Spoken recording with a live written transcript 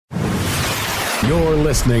You're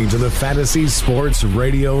listening to the Fantasy Sports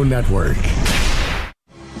Radio Network.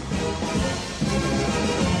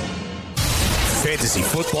 Fantasy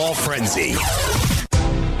Football Frenzy.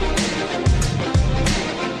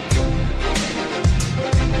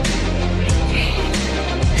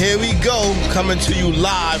 Here we go, coming to you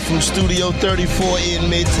live from Studio 34 in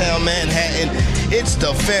Midtown Manhattan. It's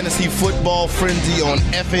the Fantasy Football Frenzy on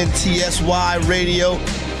FNTSY Radio.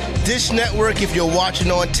 Dish Network, if you're watching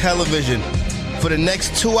on television. For the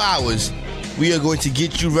next 2 hours, we are going to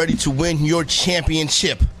get you ready to win your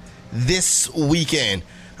championship this weekend.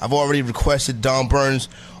 I've already requested Don Burns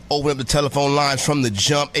open up the telephone lines from the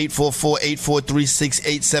jump,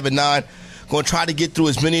 844-843-6879. Going to try to get through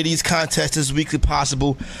as many of these contests as weekly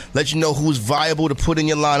possible. Let you know who's viable to put in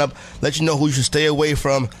your lineup. Let you know who you should stay away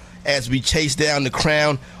from as we chase down the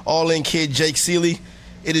crown. All-in kid Jake Seeley.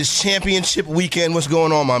 It is championship weekend. What's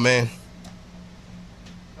going on, my man?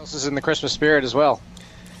 This is in the Christmas spirit as well.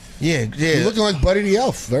 Yeah. You're looking like Buddy the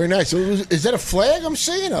Elf. Very nice. Is that a flag I'm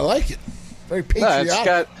seeing? I like it. Very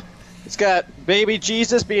patriotic. It's got baby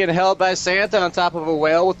Jesus being held by Santa on top of a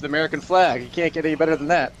whale with the American flag. You can't get any better than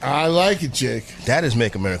that. I like it, Jake. That is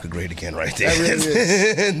Make America Great Again right there. That really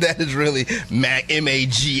is. That is really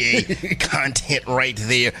MAGA content right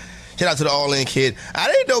there. Shout out to the All-In Kid. I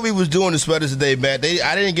didn't know we was doing the sweaters today, Matt.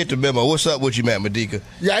 I didn't get the memo. What's up with you, Matt Medica?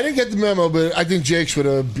 Yeah, I didn't get the memo, but I think Jake's would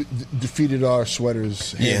have defeated our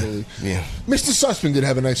sweaters handily. Yeah. Mr. Sussman did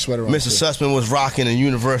have a nice sweater on. Mr. Sussman was rocking a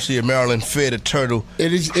University of Maryland Fed a Turtle.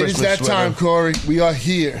 It is that sweater. time, Corey. We are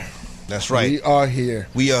here. That's right. We are here.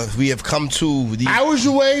 We have come to the hours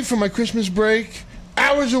away from my Christmas break.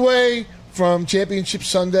 Hours away from Championship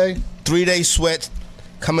Sunday. 3-day sweat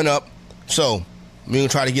coming up. So we're going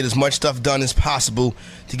to try to get as much stuff done as possible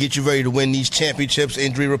to get you ready to win these championships,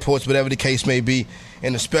 injury reports, whatever the case may be.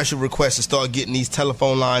 And a special request to start getting these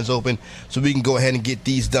telephone lines open so we can go ahead and get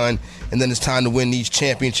these done. And then it's time to win these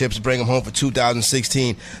championships, bring them home for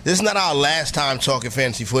 2016. This is not our last time talking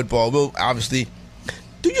fantasy football. We'll obviously...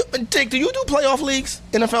 do you do playoff leagues?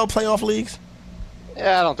 NFL playoff leagues?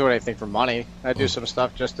 Yeah, I don't do anything for money. I do some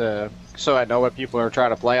stuff just so I know what people are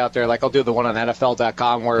trying to play out there. Like I'll do the one on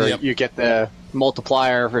NFL.com where you get the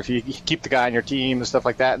multiplier if you keep the guy on your team and stuff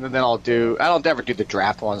like that. And then I don't ever do the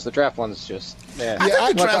draft ones. The draft ones just I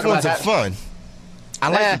think the draft ones are fun. I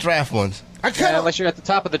like the draft ones. Unless you're at the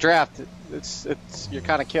top of the draft, you're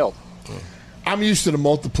kind of killed. I'm used to the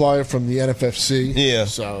multiplier from the NFFC. Yeah.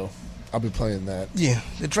 So I'll be playing that. Yeah,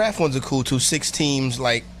 the draft ones are cool too. 6 teams,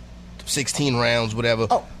 like 16 rounds, whatever.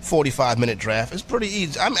 45-minute draft. It's pretty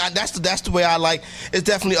easy. I mean, that's the way I like. It's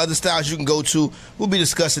definitely other styles you can go to. We'll be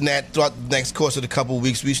discussing that throughout the next course of the couple of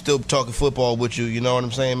weeks. We still talking football with you. You know what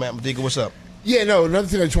I'm saying, Matt Medica? What's up? Yeah, no, another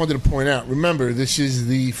thing I just wanted to point out. Remember, this is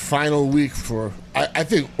the final week for, I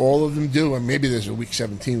think all of them do, and maybe there's a week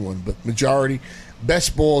 17 one, but majority,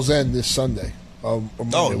 best balls end this Sunday. Or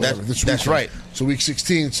Monday, that's right. So week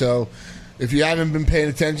 16, so if you haven't been paying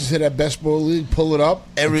attention to that best ball league, pull it up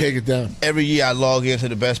and take it down. Every year I log into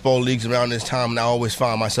the best ball leagues around this time, and I always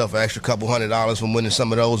find myself an extra couple $100 from winning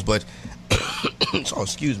some of those, but, so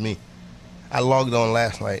excuse me, I logged on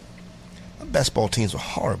last night. The best ball teams were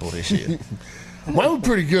horrible this year. Mine were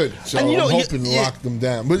pretty good, so I'm hoping to lock them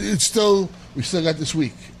down. But we still got this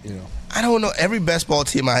week, you know. I don't know. Every best ball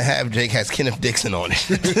team I have, Jake, has Kenneth Dixon on it.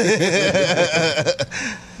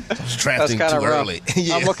 I was drafting too early.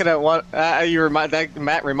 Yeah. I'm looking at one.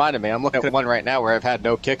 Matt reminded me. I'm looking at one right now where I've had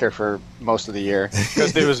no kicker for most of the year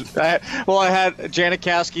because there was. I had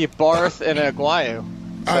Janikowski, Barth, and Aguayo.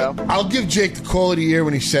 So. I'll give Jake the call of the year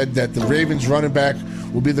when he said that the Ravens running back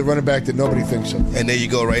will be the running back that nobody thinks of. And there you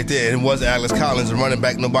go right there. It was Alex Collins, the running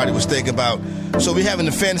back nobody was thinking about. So we're having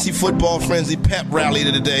the Fantasy Football Frenzy pep rally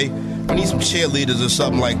today. We need some cheerleaders or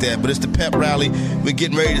something like that. But it's the pep rally. We're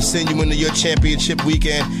getting ready to send you into your championship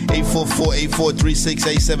weekend.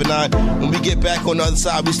 844-843-6879. When we get back on the other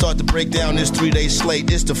side, we start to break down this 3-day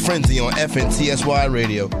slate. It's the Frenzy on FNTSY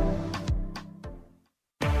Radio.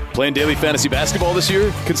 Playing daily fantasy basketball this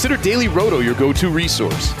year? Consider Daily Roto your go-to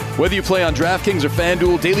resource. Whether you play on DraftKings or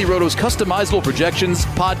FanDuel, Daily Roto's customizable projections,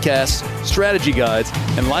 podcasts, strategy guides,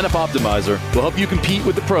 and lineup optimizer will help you compete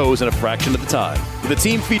with the pros in a fraction of the time. With a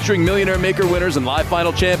team featuring Millionaire Maker winners and live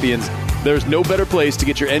final champions, there's no better place to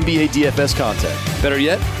get your NBA DFS content. Better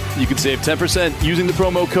yet, you can save 10% using the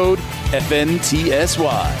promo code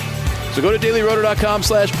FNTSY. So go to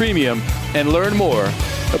dailyroto.com/premium and learn more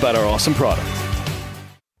about our awesome product.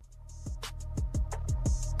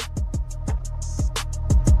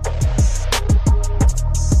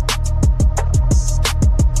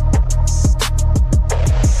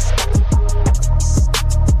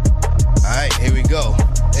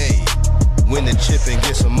 win the chip and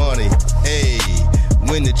get some money. Hey,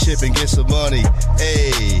 win the chip and get some money.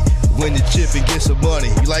 Hey, win the chip and get some money.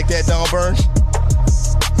 You like that, Don Burns?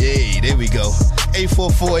 Yay, there we go.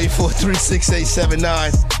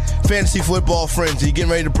 844-843-6879. Fantasy Football Frenzy.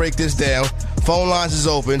 Getting ready to break this down. Phone lines is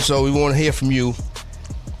open, so we want to hear from you.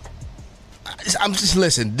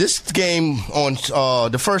 Listen, this game on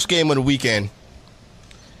the first game of the weekend,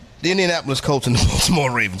 the Indianapolis Colts and the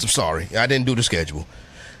Baltimore Ravens. I'm sorry, I didn't do the schedule.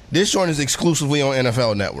 This joint is exclusively on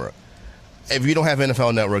NFL Network. If you don't have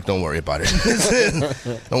NFL Network, don't worry about it.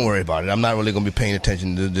 Don't worry about it. I'm not really going to be paying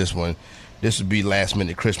attention to this one. This would be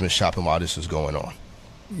last-minute Christmas shopping while this is going on.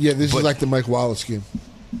 Yeah, this is like the Mike Wallace game.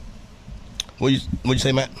 What'd you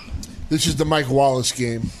say, Matt? This is the Mike Wallace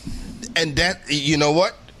game. And that, you know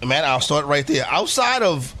what, Matt, I'll start right there. Outside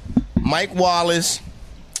of Mike Wallace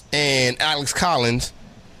and Alex Collins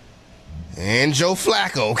and Joe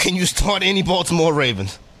Flacco, can you start any Baltimore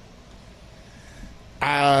Ravens?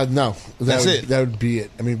 No. That's it. That would be it.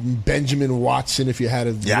 I mean, Benjamin Watson, if you had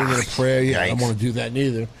a ring in a prayer, I don't want to do that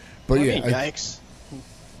neither. But yikes.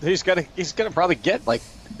 He's gonna probably get like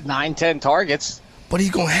 9-10 targets. But he's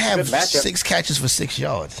gonna have 6 catches for 6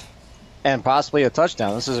 yards. And possibly a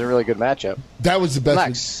touchdown. This is a really good matchup. That was the best.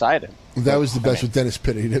 I'm excited. That was the best with Dennis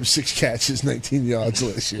Pitta. He'd have 6 catches, 19 yards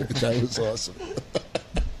last year. That was awesome.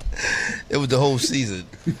 It was the whole season.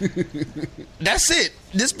 That's it.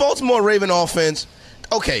 This Baltimore Raven offense.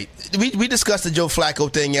 Okay, we discussed the Joe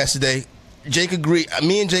Flacco thing yesterday. Jake agreed.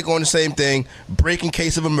 Me and Jake on the same thing. Break in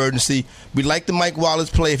case of emergency. We like the Mike Wallace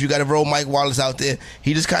play. If you got to roll Mike Wallace out there,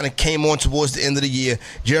 he just kind of came on towards the end of the year.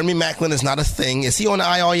 Jeremy Maclin is not a thing. Is he on the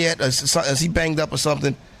IR yet? Is he banged up or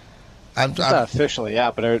something? Not officially, yeah,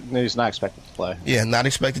 but he's not expected to play. Yeah, not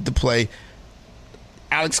expected to play.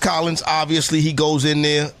 Alex Collins, obviously, he goes in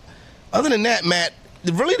there. Other than that, Matt,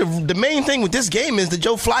 really the main thing with this game is the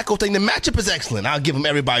Joe Flacco thing. The matchup is excellent. I'll give him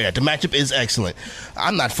everybody that. The matchup is excellent.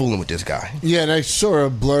 I'm not fooling with this guy. Yeah, and I saw a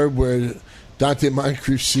blurb where Dante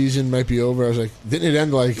Moncrief's season might be over. I was like, didn't it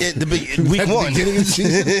end like week beginning one? of the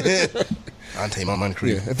season? Dante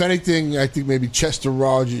Moncrief. Yeah, if anything, I think maybe Chester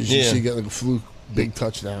Rogers, you see, get like a fluke. Big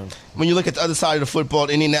touchdown. When you look at the other side of the football,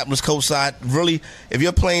 Indianapolis Colts side, really, if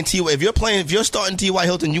you're starting T.Y.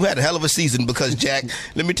 Hilton, you had a hell of a season because, Jack,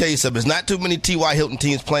 let me tell you something. There's not too many T.Y. Hilton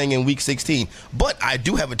teams playing in Week 16, but I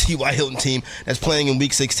do have a T.Y. Hilton team that's playing in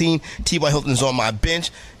Week 16. T.Y. Hilton is on my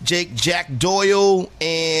bench. Jack Doyle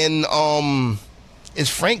and is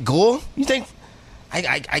Frank Gore? You think?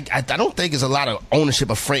 I don't think there's a lot of ownership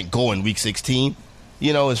of Frank Gore in Week 16.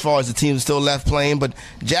 You know, as far as the teams still left playing, but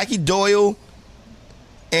Jackie Doyle.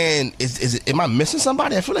 And am I missing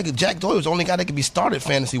somebody? I feel like Jack Doyle is the only guy that can be started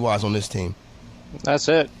fantasy-wise on this team. That's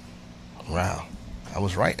it. Wow. I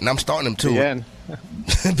was right. And I'm starting him, too. Again.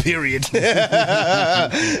 Period.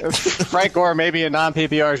 Frank Gore maybe in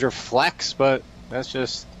non-PPR is your flex, but that's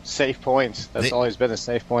just safe points. That's always been the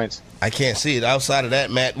safe points. I can't see it. Outside of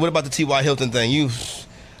that, Matt, what about the T.Y. Hilton thing?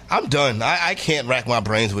 I'm done. I can't rack my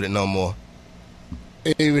brains with it no more.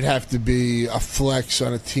 It would have to be a flex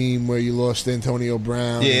on a team where you lost Antonio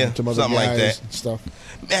Brown and some other something guys like that. And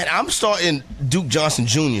stuff. Man, I'm starting Duke Johnson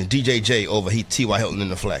Jr., DJJ, over T.Y. Hilton in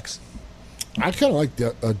the flex. I kind of like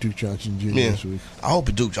Duke Johnson Jr. this week. I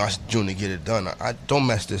hope Duke Johnson Jr. get it done. I don't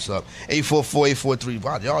mess this up. 844-843.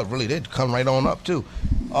 Wow, y'all really did come right on up, too.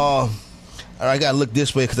 I got to look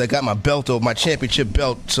this way because I got my belt over, my championship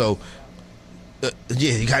belt, so...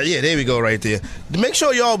 there we go right there. Make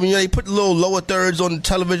sure y'all, when they put the little lower thirds on the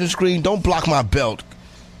television screen, don't block my belt.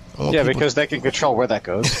 Because they can control where that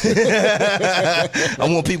goes. I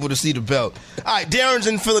want people to see the belt. All right, Darren's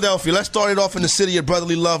in Philadelphia. Let's start it off in the city of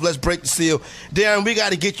brotherly love. Let's break the seal. Darren, we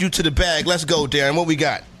got to get you to the bag. Let's go, Darren. What we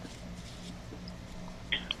got?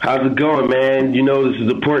 How's it going, man? You know this is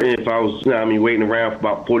important if I was waiting around for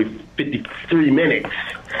about 53 minutes.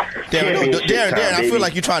 Darren, I feel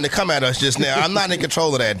like you're trying to come at us just now. I'm not in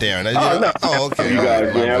control of that, Darren. No. Oh, okay. You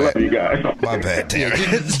guys, man. I love you guys. My bad,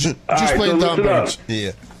 Darren. Just playing dumb birds.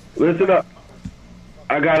 Yeah. Listen up.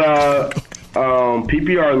 I got a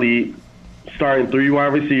PPR league starting 3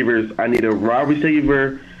 wide receivers. I need a wide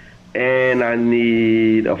receiver, and I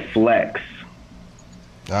need a flex.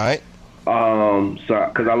 All right.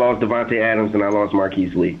 Because I lost Devontae Adams and I lost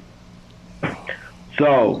Marquise Lee.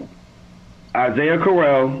 So, Isaiah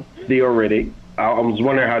Correll, Theo Riddick. I was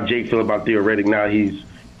wondering how Jake feel about Theo Riddick now he's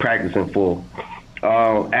practicing full.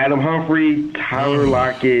 Adam Humphrey, Tyler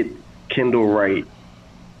Lockett, Kendall Wright.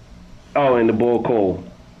 Oh, and the Bull Cole.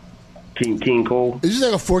 King Cole. Is this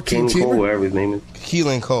like a 14 King Cole, teamer? whatever his name is.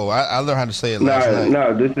 Keelan Cole. I learned how to say it last night.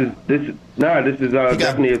 No, this is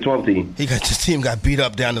definitely a 12 team. His team got beat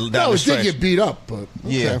up down the No, it stretch. did get beat up, but okay.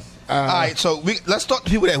 Yeah. All right, so let's talk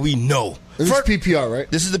to people that we know. This is PPR, right?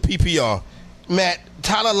 This is the PPR. Matt,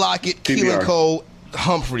 Tyler Lockett, PPR. Keelan Cole,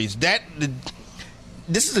 Humphreys.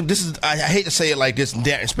 This is. I hate to say it like this,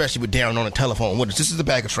 especially with Darren on the telephone with us. This is a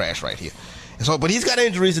bag of trash right here. And so, but he's got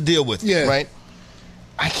injuries to deal with. Yeah. Right.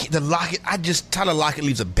 Tyler Lockett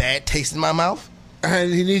leaves a bad taste in my mouth.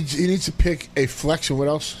 And he needs to pick a flex. And what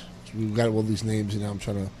else? We've got all these names, and now I'm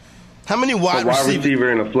trying to. How many wide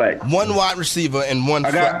receiver and a flex. One wide receiver and one.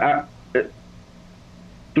 I got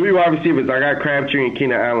 3 wide receivers. I got Crabtree and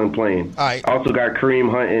Keenan Allen playing. All right. I also got Kareem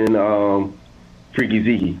Hunt and Freaky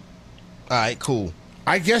Zeke. All right, cool.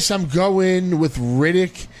 I guess I'm going with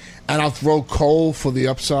Riddick, and I'll throw Cole for the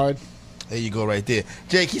upside. There you go, right there.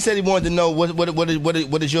 Jake, he said he wanted to know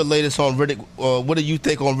what is your latest on Riddick? What do you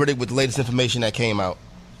think on Riddick with the latest information that came out?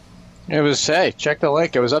 It was, check the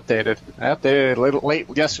link. It was updated. I updated it late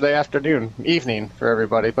yesterday evening for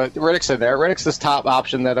everybody. But Riddick's in there. Riddick's this top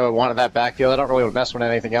option that I wanted that backfield. I don't really want to mess with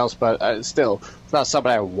anything else, but still, it's not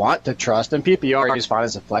somebody I want to trust. And PPR, he's fine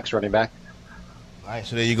as a flex running back. All right,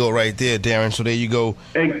 so there you go right there, Darren. So there you go.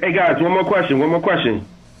 Hey guys, one more question.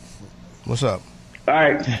 What's up? All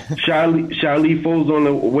right, shall I leave Foles on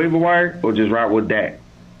the waiver wire or just ride with Dak?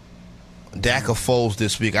 Dak or Foles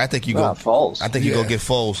this week? I think you go Foles. I think you go get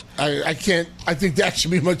Foles. I can't. I think Dak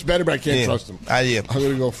should be much better, but I can't trust him. Yeah. I'm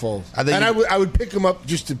going to go Foles. I I would pick him up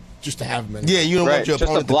just to have him in. Yeah, you don't want your just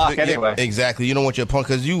opponent a block to pick, anyway. Yeah, exactly. You don't want your opponent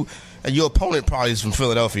because your opponent probably is from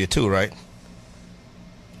Philadelphia too, right?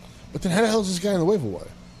 But then how the hell is this guy in the waiver wire?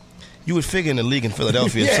 You would figure in the league in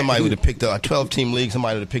Philadelphia, Yeah. somebody would have picked up a 12-team league.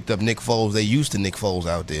 Somebody would have picked up Nick Foles. They used to Nick Foles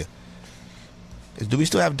out there. Do we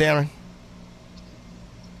still have Darren?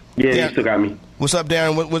 Yeah, Yeah. you still got me. What's up,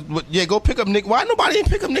 Darren? What, yeah, go pick up Nick. Why nobody didn't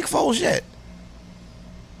pick up Nick Foles yet?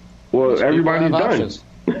 Well, everybody's People have done. options.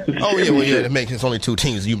 Oh yeah, well yeah, it's only 2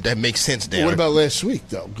 teams. That makes sense, Darren. What about last week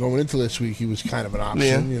though? Going into last week, he was kind of an option.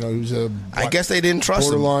 Yeah. You know, he was a. I guess they didn't trust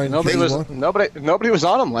him. borderline. Nobody was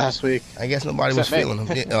on him last week. I guess nobody was Except me. feeling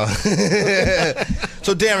him. Yeah.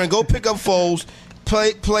 So Darren, go pick up Foles,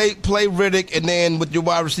 play Riddick, and then with your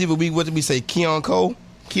wide receiver, what did we say? Keelan Cole.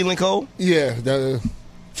 Yeah,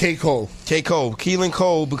 K. Cole. Keelan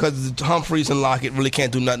Cole, because Humphreys and Lockett really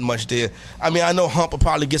can't do nothing much there. I mean, I know Hump will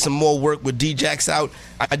probably get some more work with D-Jax out.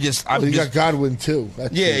 You got Godwin too.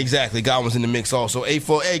 That's Yeah, it. exactly. Godwin's in the mix also. Hey,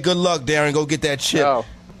 good luck, Darren. Go get that chip. Oh,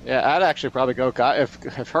 yeah, I'd actually probably go if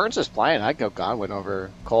Hearns is playing, I'd go Godwin over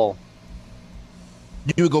Cole.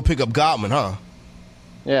 You would go pick up Godwin, huh?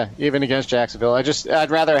 Yeah, even against Jacksonville. I'd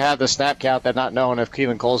rather have the snap count than not knowing if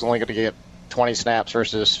Keelan Cole's only going to get 20 snaps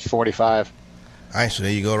versus 45. All right, so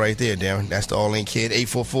there you go right there, Darren. That's the All-In Kid,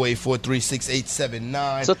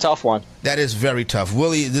 844-843-6879. It's a tough one. That is very tough.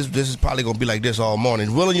 Willie, this is probably going to be like this all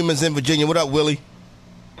morning. William is in Virginia. What up, Willie?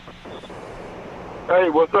 Hey,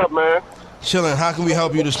 what's up, man? Chilling. How can we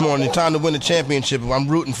help you this morning? Time to win the championship. I'm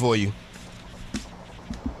rooting for you.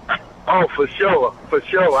 Oh, for sure.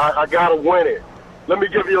 I got to win it. Let me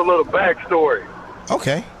give you a little backstory.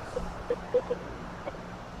 Okay.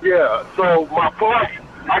 Yeah, so my boy,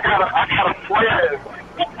 I got a friend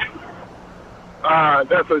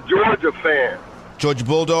that's a Georgia fan. Georgia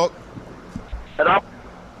Bulldog? And I'm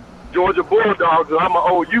Georgia Bulldogs, and I'm an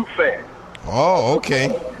OU fan. Oh, okay.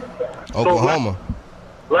 Oklahoma.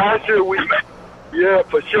 So last year yeah,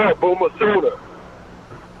 for sure, Boomer Sooner.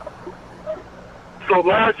 So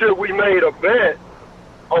last year we made a bet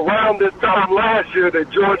around this time last year that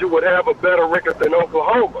Georgia would have a better record than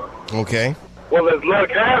Oklahoma. Okay. Well, as luck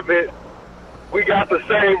have it, we got the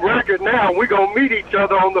same record now. We're going to meet each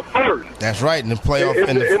other on the 1st. That's right, in the playoff.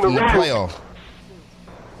 In the road. playoff.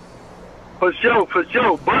 For sure.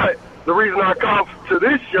 But the reason I come to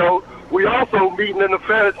this show, we also meeting in the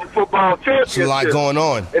fantasy football championship. There's a lot going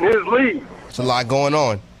on. In his league. There's a lot going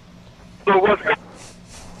on. So what's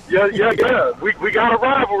Yeah. We got a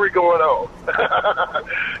rivalry going on.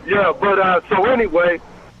 Yeah, but so anyway,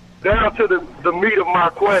 down to the meat of my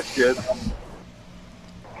question.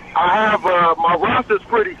 I have my roster's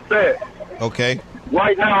pretty set. Okay.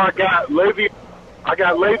 Right now, I got Le'Veon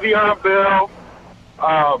Bell,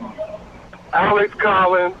 Alex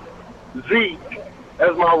Collins, Zeke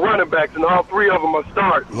as my running backs, and all 3 of them are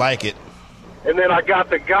starting. Like it. And then I got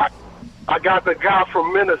the guy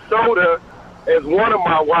from Minnesota as one of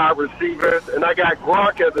my wide receivers, and I got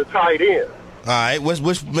Gronk as a tight end. All right.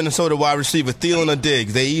 Which Minnesota wide receiver, Thielen or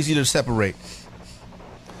Diggs? They easy to separate.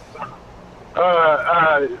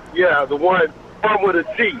 Yeah, the one One with a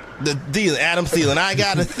T. The Thielen, Adam Thielen. I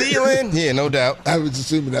got a Thielen. Yeah, no doubt. I was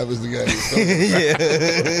assuming that was the guy.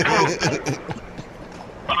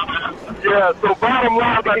 Yeah, so bottom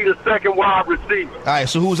line, I need a second wide receiver. All right,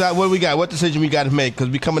 so who's out? What do we got? What decision we got to make? Because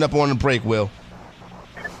we're coming up on the break, Will.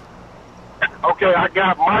 Okay, I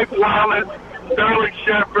got Mike Wallace, Sterling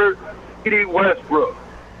Shepard, Eddie Westbrook.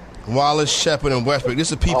 Wallace, Shepard, and Westbrook.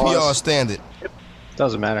 This is a PPR standard.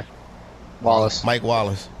 Doesn't matter. Wallace. Mike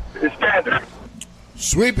Wallace. It's standard.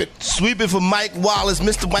 Sweep it. Sweep it for Mike Wallace.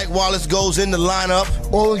 Mr. Mike Wallace goes in the lineup.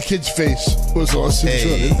 All the kid's face was awesome.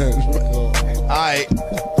 Hey. All right,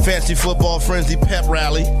 Fantasy Football Frenzy pep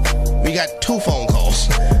rally. We got 2 phone calls.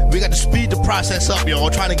 We got to speed the process up, y'all.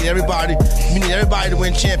 Trying to get everybody. We need everybody to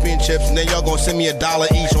win championships, and then y'all gonna send me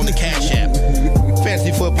 $1 each on the Cash App.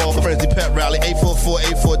 Fantasy Football Frenzy pep rally.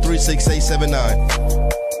 844-843-6879.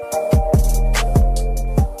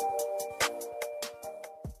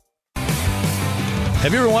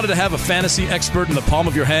 Have you ever wanted to have a fantasy expert in the palm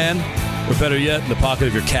of your hand? Or better yet, in the pocket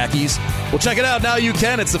of your khakis? Well, check it out. Now you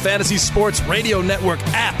can. It's the Fantasy Sports Radio Network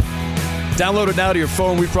app. Download it now to your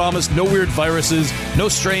phone. We promise no weird viruses, no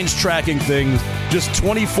strange tracking things. Just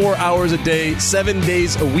 24 hours a day, 7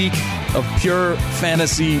 days a week of pure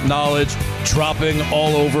fantasy knowledge dropping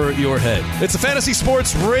all over your head. It's the Fantasy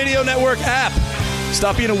Sports Radio Network app.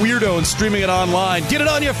 Stop being a weirdo and streaming it online. Get it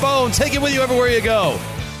on your phone. Take it with you everywhere you go.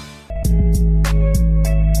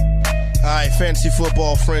 All right, Fantasy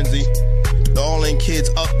Football Frenzy. The All-In Kids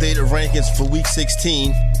updated rankings for Week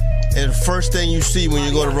 16. And the first thing you see when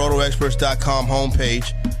you go to RotoExperts.com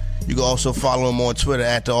homepage, you can also follow them on Twitter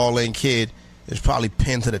at the All-In Kid. It's probably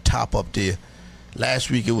pinned to the top up there.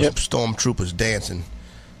 Last week it was Stormtroopers dancing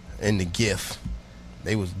in the GIF.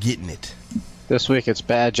 They was getting it. This week it's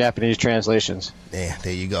bad Japanese translations. Yeah,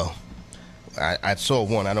 there you go. I saw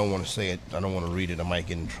one. I don't want to say it. I don't want to read it. I might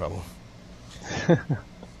get in trouble.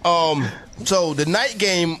 So the night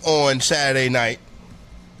game on Saturday night,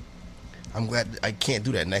 I'm glad I can't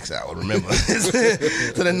do that next hour, remember.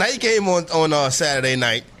 So the night game on Saturday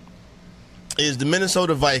night is the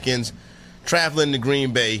Minnesota Vikings traveling to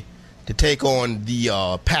Green Bay to take on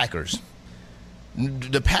the Packers.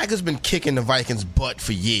 The Packers been kicking the Vikings' butt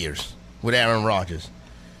for years with Aaron Rodgers.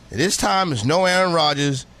 And this time it's no Aaron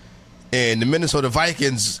Rodgers, and the Minnesota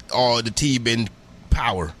Vikings are the team in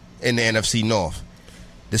power in the NFC North.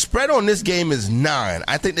 The spread on this game is 9.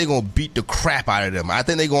 I think they're going to beat the crap out of them. I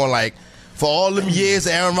think they're going for all them years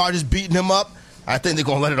Aaron Rodgers beating them up, I think they're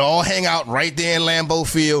going to let it all hang out right there in Lambeau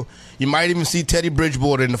Field. You might even see Teddy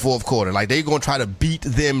Bridgewater in the fourth quarter. They're going to try to beat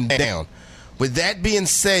them down. With that being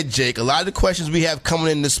said, Jake, a lot of the questions we have coming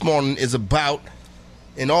in this morning is about,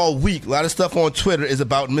 and all week, a lot of stuff on Twitter is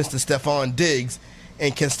about Mr. Stephon Diggs,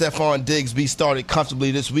 and can Stephon Diggs be started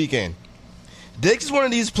comfortably this weekend? Diggs is one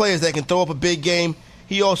of these players that can throw up a big game.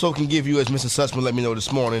 He also can give you, as Mr. Sussman let me know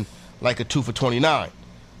this morning, a 2 for 29.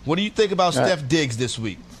 What do you think about Steph Diggs this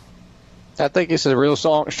week? I think it's a real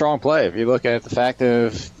strong play. If you look at it, the fact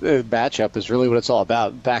of the matchup is really what it's all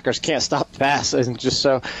about. Packers can't stop the pass. And just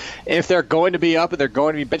so, if they're going to be up and they're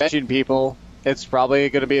going to be benching people, it's probably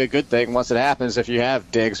going to be a good thing once it happens if you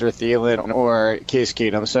have Diggs or Thielen or Case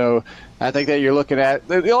Keenum. So I think that you're looking at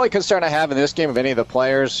the only concern I have in this game of any of the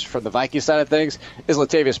players from the Vikings side of things is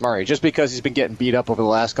Latavius Murray, just because he's been getting beat up over the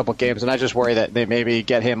last couple of games, and I just worry that they maybe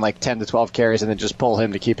get him 10 to 12 carries and then just pull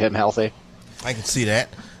him to keep him healthy. I can see that.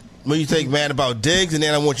 What do you think, man, about Diggs? And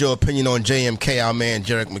then I want your opinion on JMK, our man,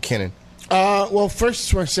 Jerick McKinnon. Well, first, I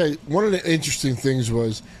just want to say, one of the interesting things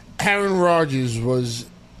was Aaron Rodgers was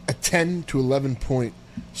a 10 to 11 point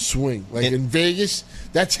swing. In Vegas,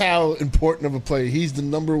 that's how important of a player. He's the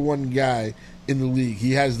number one guy in the league.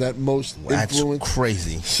 He has that most influence. That's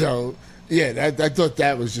crazy. So, yeah, I thought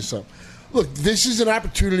that was just something. Look, this is an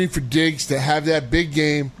opportunity for Diggs to have that big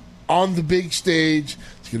game on the big stage.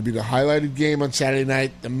 It's going to be the highlighted game on Saturday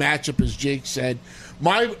night. The matchup, as Jake said.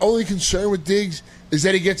 My only concern with Diggs is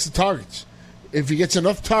that he gets the targets. If he gets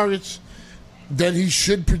enough targets, then he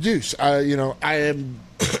should produce. I've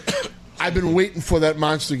been waiting for that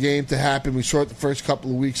monster game to happen. We saw it the first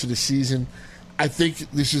couple of weeks of the season. I think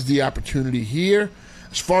this is the opportunity here.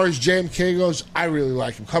 As far as JMK goes, I really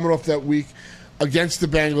like him. Coming off that week against the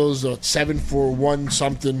Bengals, 7-for-1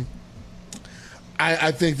 something,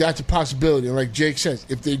 I think that's a possibility. And like Jake says,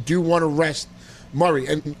 if they do want to rest Murray,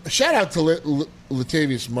 and shout out to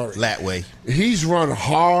Latavius Murray. Latway. He's run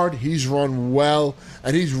hard, he's run well,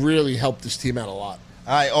 and he's really helped this team out a lot.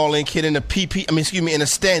 All right, All-In Kid in the in the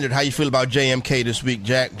standard. How you feel about JMK this week,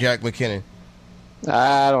 Jack McKinnon?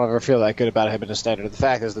 I don't ever feel that good about him in the standard. The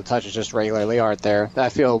fact is the touches just regularly aren't there. I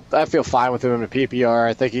feel fine with him in the PPR.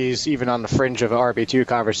 I think he's even on the fringe of an RB2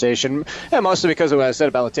 conversation, and mostly because of what I said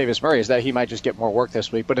about Latavius Murray is that he might just get more work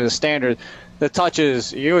this week. But in the standard, the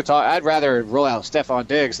touches, I'd rather roll out Stephon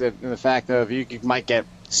Diggs than the fact of you might get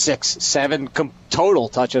 6, 7 total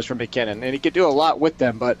touches from McKinnon, and he could do a lot with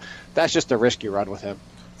them, but that's just a risk you run with him.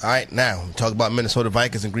 All right, now we talk about Minnesota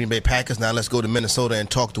Vikings and Green Bay Packers. Now let's go to Minnesota and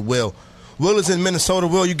talk to Will. Will is in Minnesota.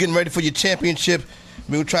 Will, you getting ready for your championship?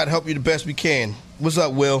 We'll try to help you the best we can. What's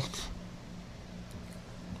up, Will?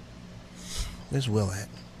 Where's Will at?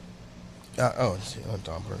 Let's see.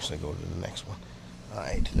 Don Burns, go to the next one. All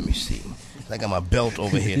right, let me see. I got my belt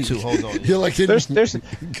over here too. Hold on. You're like there's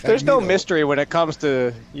no mystery when it comes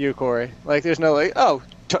to you, Corey. Like there's no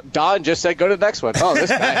Don just said go to the next one. Oh, this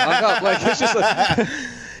guy hung up. Like it's just like.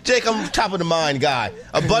 Jake, I'm top of the mind guy.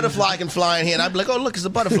 A butterfly can fly in here, and I'd be like, oh, look, there's a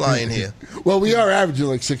butterfly in here. Well, we are averaging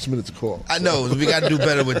like 6 minutes a call. I know. We got to do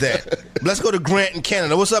better with that. Let's go to Grant in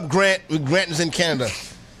Canada. What's up, Grant? Grant is in Canada.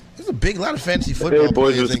 There's a lot of fantasy football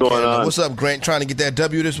boys, players what's in going Canada. on? What's up, Grant? Trying to get that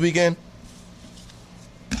W this weekend?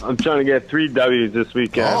 I'm trying to get 3 W's this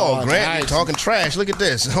weekend. Oh, Grant, nice. You're talking trash. Look at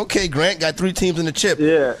this. Okay, Grant got 3 teams in the chip.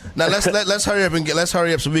 Yeah. Now let's hurry up let's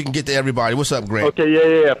hurry up so we can get to everybody. What's up, Grant?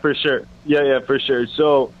 Okay, yeah, for sure. Yeah, for sure.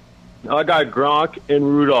 So I got Gronk and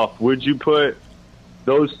Rudolph. Would you put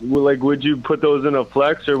those in a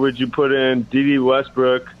flex, or would you put in D.D.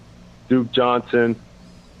 Westbrook, Duke Johnson,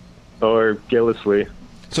 or Gillislee?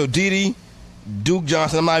 So D.D., Duke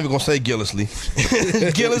Johnson. I'm not even gonna say Gillislee.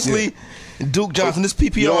 Gillislee. Duke Johnson, this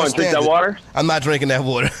PPR you don't want to drink that water? I'm not drinking that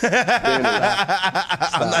water.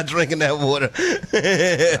 I'm not drinking that water.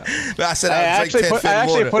 I said I actually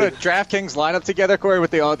put a DraftKings lineup together, Corey, with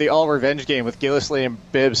the all revenge game with Gillislee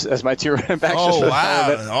and Bibbs as my 2 running backs. Oh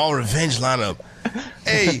wow, all revenge lineup.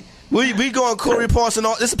 Hey, we going Corey Parson.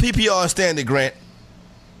 This is a PPR standard, Grant.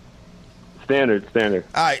 Standard.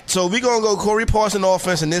 All right, so we're going to go Corey Parson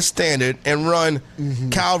offense in this standard and run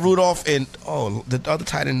Kyle Rudolph and, the other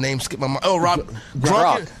tight end name skipped my mind. Oh,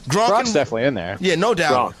 Gronk. Gronk's definitely in there. Yeah, no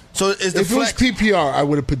doubt. Gronk. So is the if flex. it was PPR, I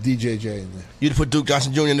would have put DJJ in there. You'd put Duke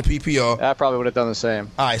Johnson Jr. in the PPR. I probably would have done the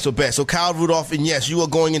same. All right, so bet. So Kyle Rudolph, and yes, you are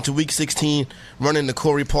going into Week 16 running the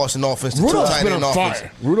Corey Parson offense. The Rudolph's been on offense.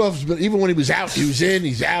 fire. Rudolph's been, even when he was out, he was in,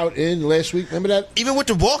 he's out, in last week. Remember that? Even with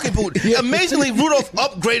the walking boot. Amazingly, Rudolph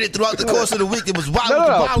upgraded throughout the course of the week. It was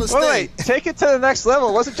wildest thing. Wait, take it to the next level.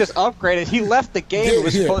 It wasn't just upgraded. He left the game. It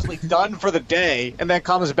was supposedly done for the day, and then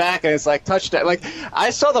comes back, and it's like touchdown. Like, I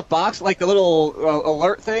saw the box, like the little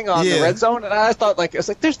alert thing on the red zone, and I thought, like, it's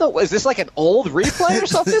like, is this like an old replay or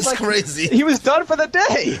something? It's like, crazy. He was done for the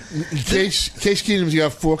day. Case Keenum's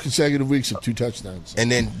got 4 consecutive weeks of 2 touchdowns.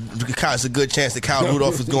 And then it's a good chance that Kyle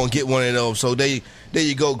Rudolph is going to get one of those. So there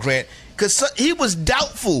you go, Grant. Because he was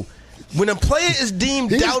doubtful. When a player is deemed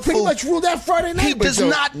doubtful, pretty much ruled out Friday night. He does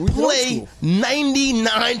not play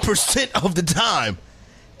 99% of the time.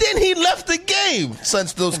 Then he left the game. Son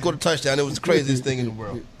still scored a touchdown. It was the craziest thing in the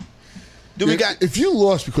world. If you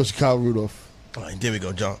lost because of Kyle Rudolph. All right, there we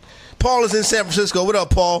go, John. Paul is in San Francisco. What up,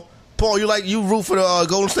 Paul? Paul, you root for the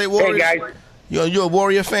Golden State Warriors? Hey, guys. You a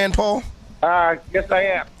Warrior fan, Paul? Yes, I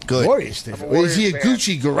am. Good. Warriors. Is he a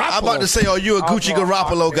Gucci Garoppolo? I'm about to say, are you a Gucci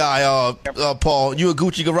Garoppolo guy, Paul? You a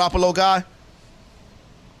Gucci Garoppolo guy?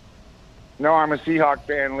 No, I'm a Seahawk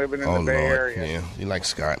fan living in the Bay Area. Yeah, you like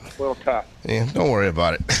Scott. A little tough. Yeah, don't worry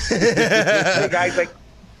about it. Hey, guys, I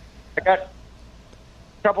got a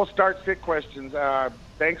couple start-sit questions.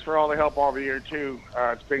 Thanks for all the help all the year, too.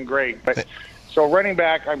 It's been great. But so running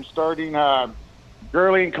back, I'm starting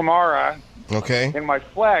Gurley and Kamara. Okay. In my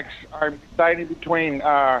flex, I'm deciding between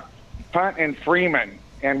Hunt and Freeman.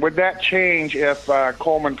 And would that change if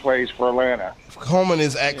Coleman plays for Atlanta? Coleman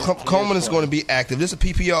is going to be active. This is a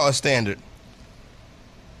PPR or standard?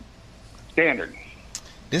 Standard.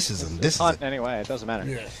 This is Hunt anyway. It doesn't matter.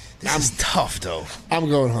 Yeah. This is tough, though. I'm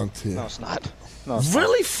going Hunt, too. No, it's not.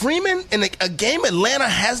 Really? Freeman in a game Atlanta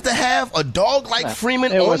has to have a dog like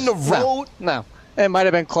Freeman on the road? No. It might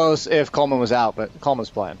have been close if Coleman was out, but Coleman's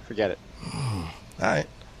playing. Forget it. All right.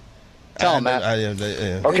 Tell him, Matt.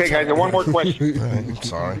 Okay, guys, and one more question. I'm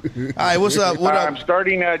sorry. All right, what's up? What up? I'm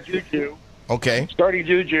starting Juju. Okay. Starting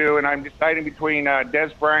Juju, and I'm deciding between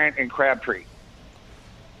Dez Bryant and Crabtree.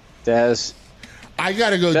 Dez. I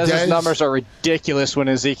got to go Dez. Dez's numbers are ridiculous when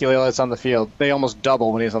Ezekiel Elliott's on the field. They almost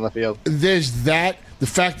double when he's on the field. There's that. The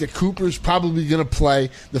fact that Cooper's probably going to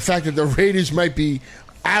play. The fact that the Raiders might be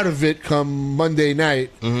out of it come Monday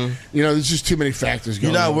night. Mm-hmm. You know, there's just too many factors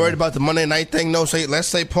going on. You're not worried about the Monday night thing? No, let's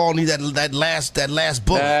say Paul needs that last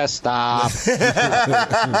book. Stop. All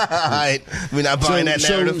right. We're not buying that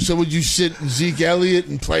narrative. So would you sit Zeke Elliott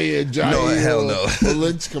and play Ajayi? No, hell no.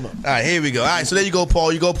 Lynch? Come on. All right, here we go. All right, so there you go,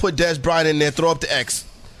 Paul. You go put Des Bryant in there, throw up the X.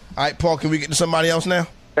 All right, Paul, can we get to somebody else now?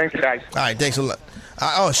 Thanks, guys. All right, thanks a lot.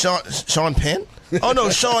 Sean Penn? Oh, no,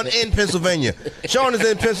 Sean in Pennsylvania. Sean is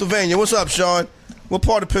in Pennsylvania. What's up, Sean? What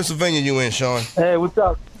part of Pennsylvania you in, Sean? Hey, what's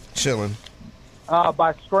up? Chilling.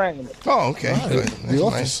 By Scranton. Oh, okay. Good. The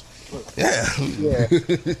office. Nice. Yeah.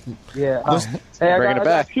 Yeah. Hey, I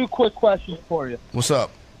got 2 quick questions for you. What's up?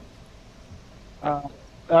 All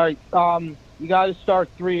right. You got to start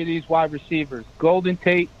 3 of these wide receivers: Golden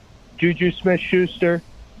Tate, Juju Smith-Schuster,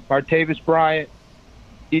 Martavis Bryant,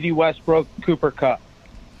 D.D. Westbrook, Cooper Kupp.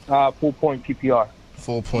 Full point PPR.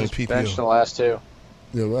 Full point PPR. Bench the last 2.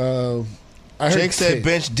 Yeah, Jake said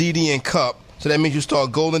bench D.D. and Kupp, so that means you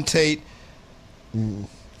start Golden Tate.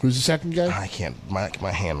 Who's the second guy? I can't.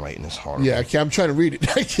 My handwriting is horrible. Yeah, I'm trying to read it.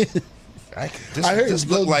 I can't. This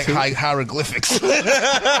look like hieroglyphics. Yo,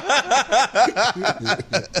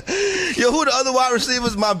 who the other wide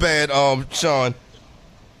receivers? My bad, Sean.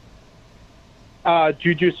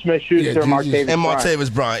 Juju Smith-Schuster,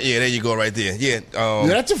 Martavis Bryant. Yeah, there you go, right there. Yeah,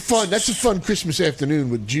 that's a fun Christmas afternoon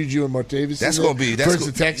with Juju and Martavis. That's gonna be the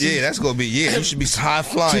Texans. Yeah, that's gonna be. Yeah, you should be high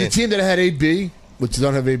flying. See, the team that had AB, which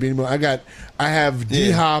don't have AB anymore. I have D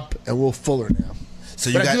Hop and Will Fuller now.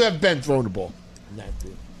 But I do have Ben throwing the ball.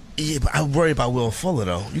 Yeah, but I worry about Will Fuller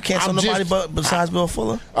though. You can't throw nobody besides Will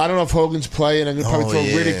Fuller. I don't know if Hogan's playing. I'm gonna probably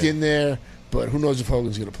throw Riddick in there, but who knows if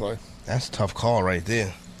Hogan's gonna play? That's a tough call right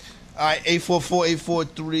there. All right,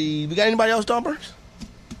 844-843. We got anybody else, Don Burns?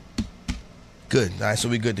 Good. All right, so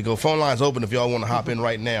we good to go. Phone line's open if y'all want to hop in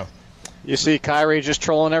right now. You see Kyrie just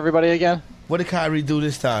trolling everybody again? What did Kyrie do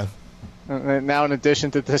this time? Now, in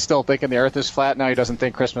addition to still thinking the earth is flat, now he doesn't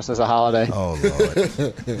think Christmas is a holiday. Oh, Lord.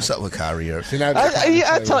 What's up with Kyrie Irving?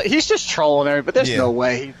 He's just trolling everybody, but there's no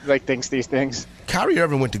way he thinks these things. Kyrie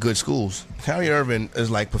Irving went to good schools. Kyrie Irving is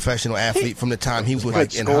professional athlete from the time he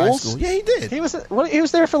was in high school. Yeah, he did. He was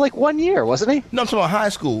there for 1 year, wasn't he? No, I'm talking about high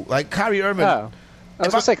school. Kyrie Irving. Oh. I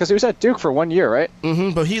was going to say, because he was at Duke for 1 year, right?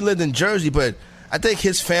 Mm-hmm, but he lived in Jersey, but I think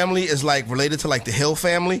his family is related to the Hill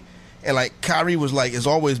family. And Kyrie was is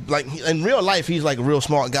always in real life he's a real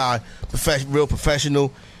smart guy, real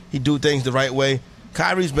professional. He do things the right way.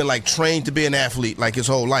 Kyrie's been trained to be an athlete his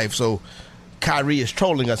whole life. So Kyrie is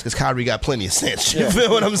trolling us because Kyrie got plenty of sense. You feel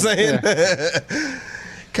what I'm saying? Yeah.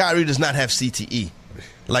 Kyrie does not have CTE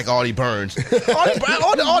like Artie Burns.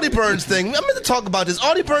 Artie Burns thing. I meant to talk about this.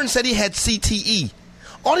 Artie Burns said he had CTE.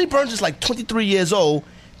 Artie Burns is 23 years old.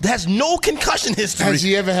 Has no concussion history. Has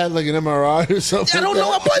he ever had an MRI or something? I don't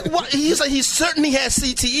know. I'm what? He's he certainly has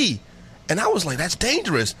CTE, and I was that's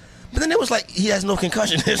dangerous. But then it was he has no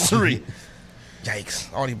concussion history.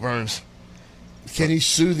 Yikes, Artie Burns. Can he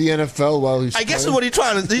sue the NFL while he's? I guess what he's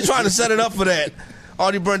trying to set it up for that.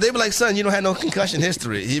 Artie Burns. They'd be son, you don't have no concussion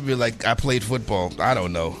history. He'd be I played football. I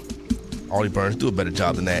don't know. Artie Burns, do a better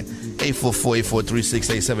job than that.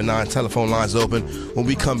 844-843-6879. Telephone lines open. When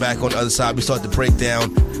we come back on the other side, we start to break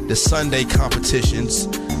down the Sunday competitions,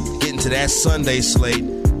 getting to that Sunday slate,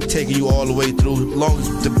 taking you all the way through,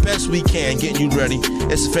 the best we can, getting you ready.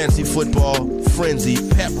 It's the Fantasy Football Frenzy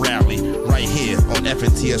Pep Rally right here on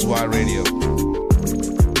FNTSY Radio.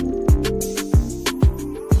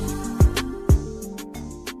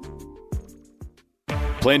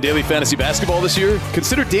 Playing daily fantasy basketball this year?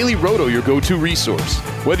 Consider Daily Roto your go-to resource.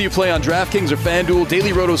 Whether you play on DraftKings or FanDuel,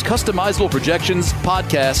 Daily Roto's customizable projections,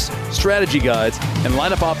 podcasts, strategy guides, and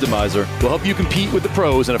lineup optimizer will help you compete with the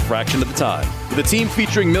pros in a fraction of the time. With a team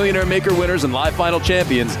featuring Millionaire Maker winners and live final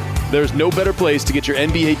champions, there's no better place to get your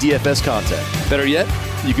NBA DFS content. Better yet,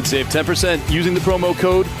 you can save 10% using the promo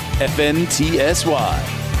code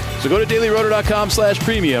FNTSY. So go to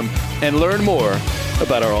dailyroto.com/premium and learn more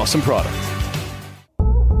about our awesome product.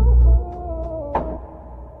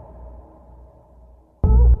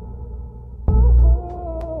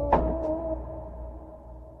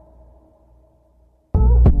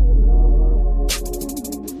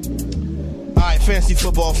 Fantasy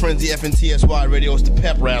Football Frenzy, FNTSY Radio. It's the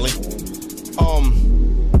Pep Rally.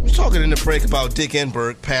 We're talking in the break about Dick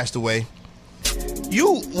Enberg passed away.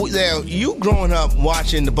 You growing up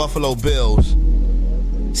watching the Buffalo Bills.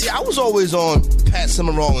 See, I was always on Pat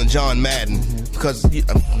Summerall and John Madden because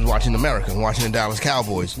I'm watching America, watching the Dallas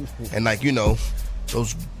Cowboys, and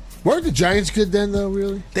those. Weren't the Giants good then, though?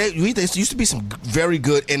 Really? There used to be some very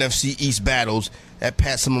good NFC East battles that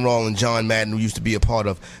Pat Summerall and John Madden used to be a part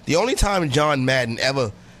of. The only time John Madden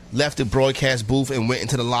ever left the broadcast booth and went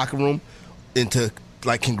into the locker room and to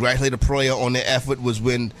like congratulate a player on their effort was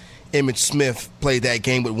when Emmitt Smith played that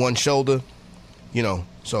game with one shoulder. You know,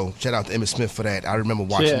 so shout out to Emmitt Smith for that. I remember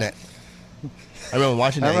watching that. I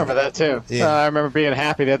remember that too. Yeah. I remember being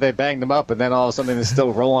happy that they banged him up, and then all of a sudden they're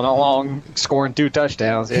still rolling along, scoring 2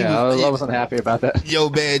 touchdowns. Yeah, I wasn't happy about that. Yo,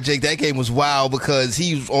 man, Jake, that game was wild because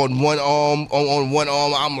he was on one arm. On one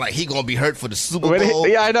arm, I'm like, he gonna be hurt for the Super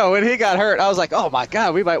Bowl. I know. When he got hurt, I was like, oh my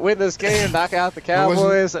God, we might win this game and knock out the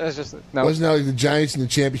Cowboys. Wasn't that like the Giants in the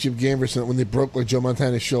championship game or something when they broke like Joe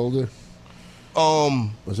Montana's shoulder?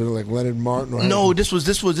 Was it like Leonard Martin? Or no, this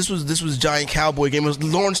was Giant Cowboy game. It was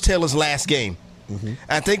Lawrence Taylor's last game. Mm-hmm.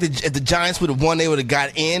 I think if the Giants would have won, they would have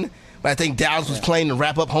got in. But I think Dallas was playing to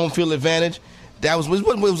wrap up home field advantage.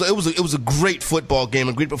 It was a great football game,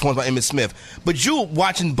 a great performance by Emmitt Smith. But you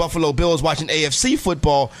watching Buffalo Bills, watching AFC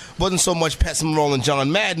football, wasn't so much Pat Summerall and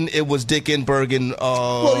John Madden. It was Dick Enberg and.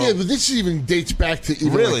 Well, yeah, but this even dates back to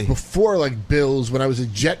even like before like Bills when I was a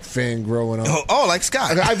Jet fan growing up. Oh, like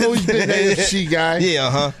Scott. I've always been an AFC guy.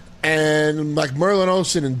 Yeah, And like Merlin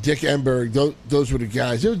Olsen and Dick Enberg, those were the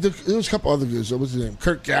guys. There was a couple other guys. What was his name?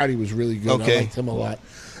 Kurt Gowdy was really good. Okay. I liked him a lot.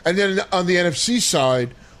 And then on the NFC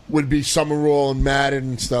side would be Summerall and Madden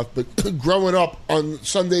and stuff. But growing up on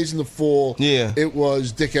Sundays in the fall, it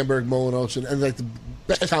was Dick Enberg, Merlin Olsen, and like the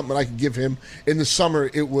best compliment I could give him in the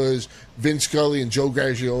summer, it was Vin Scully and Joe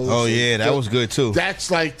Garagiola. Oh yeah, that was good too.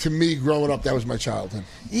 That's like to me growing up, that was my childhood.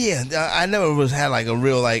 Yeah, I never had like a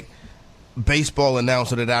real like baseball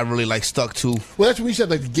announcer that I really like stuck to. Well, that's when we said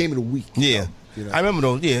like the game of the week. Yeah. You know? I remember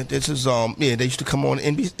those. Yeah, this is they used to come on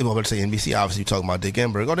NBC. Well, I'm going to say NBC. Obviously, you're talking about Dick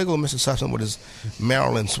Enberg. Oh, they go Mr. Sutton with his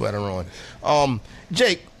Maryland sweater on.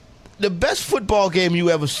 Jake, the best football game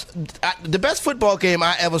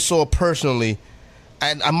I ever saw personally,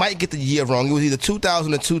 and I might get the year wrong. It was either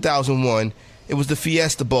 2000 or 2001. It was the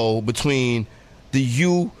Fiesta Bowl between the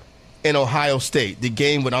U and Ohio State. The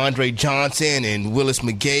game with Andre Johnson and Willis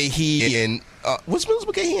McGahee and was Willis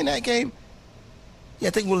McGahee in that game? Yeah,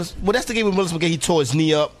 I think Willis. Well, that's the game when Willis McGahee tore his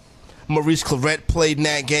knee up. Maurice Clarett played in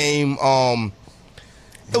that game.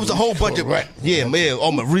 It was a whole bunch of man.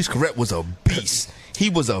 Oh, Maurice Clarett was a beast. He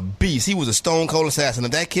was a beast. He was a stone cold assassin. If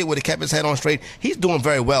that kid would have kept his head on straight, he's doing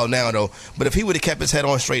very well now though. But if he would have kept his head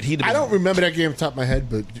on straight, he'd have been. I don't remember that game off the top of my head,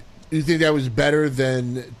 but you think that was better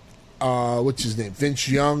than what's his name, Vince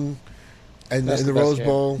Young? And in the Rose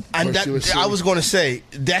Bowl, and I was going to say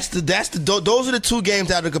those are the two games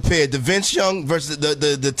that are compared: the Vince Young versus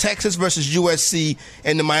the Texas versus USC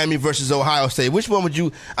and the Miami versus Ohio State. Which one would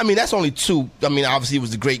you? I mean, that's only two. I mean, obviously it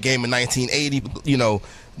was a great game in 1980. You know,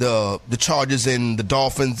 the Chargers and the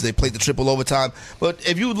Dolphins, they played the triple overtime. But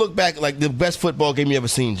if you look back, like the best football game you ever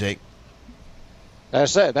seen, Jake.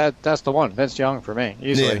 That's it. That's the one. Vince Young for me,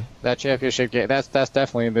 easily. Yeah. That championship game. That's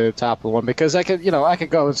definitely the top of the one because I could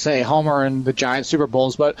go and say Homer and the Giants Super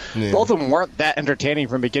Bowls, but both of them weren't that entertaining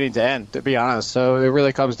from beginning to end, to be honest. So it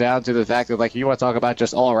really comes down to the fact that like you want to talk about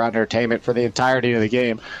just all around entertainment for the entirety of the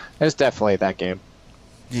game. It's definitely that game.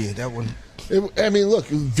 Yeah, that one. I mean, look,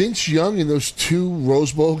 Vince Young in those two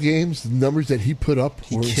Rose Bowl games, the numbers that he put up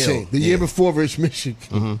were insane. The year before versus Michigan.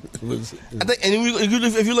 Mm-hmm. I think,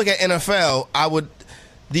 and if you look at NFL, I would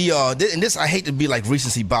and this I hate to be like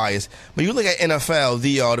recency bias, but you look at NFL,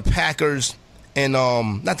 the Packers and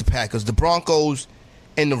not the Packers, the Broncos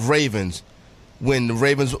and the Ravens. When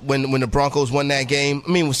the Broncos won that game,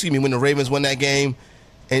 when the Ravens won that game,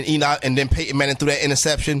 and then Peyton Manning threw that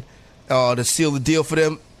interception to seal the deal for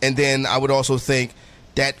them. And then I would also think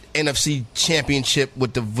that NFC Championship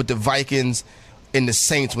with the Vikings and the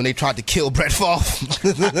Saints when they tried to kill Brett Favre.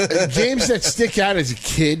 Games that stick out as a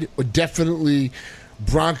kid were definitely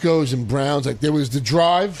Broncos and Browns. Like there was the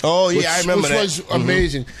drive. Oh yeah, I remember that. Which was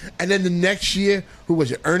amazing. And then the next year, who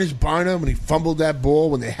was it? Ernest Barnum when he fumbled that ball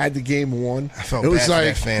when they had the game won. I felt bad for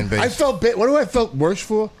that fan base. I felt bad. What I felt worse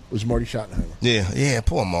for was Marty Schottenheimer. Yeah,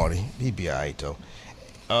 poor Marty. He'd be all right though.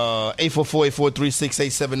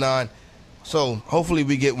 844-843-6879. So hopefully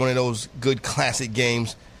we get one of those good classic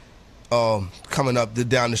games coming up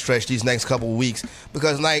down the stretch these next couple of weeks,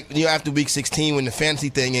 because after week 16 when the fantasy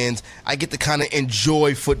thing ends, I get to kind of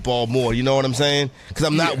enjoy football more. You know what I'm saying? Because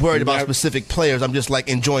I'm not worried about specific players. I'm just like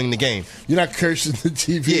enjoying the game. You're not cursing the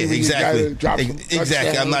TV. Yeah, exactly.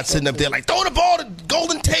 Exactly. I'm not sitting up there like throw the ball to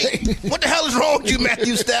Golden Tate. What the hell is wrong with you,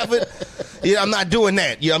 Matthew Stafford? Yeah, I'm not doing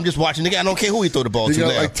that. Yeah, I'm just watching the game. I don't care who he throw the ball You to got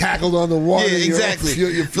now. like tackled on the wall. Yeah, exactly.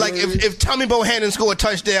 Like if Tommy Bohannon score a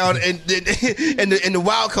touchdown in the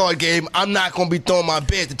wild card game, I'm not going to be throwing my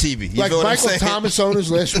bed at the TV. You like feel what I'm Michael saying? Thomas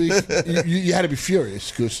owners last week, you had to be furious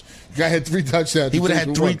because the guy had 3 touchdowns. He would have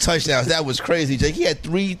had 3 touchdowns. That was crazy, Jake. He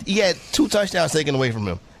had 2 touchdowns taken away from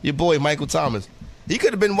him. Your boy Michael Thomas. He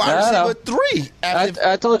could have been wide receiver 3.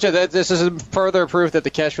 I told you that this is further proof that the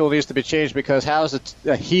catch rule needs to be changed because how is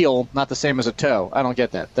a heel not the same as a toe? I don't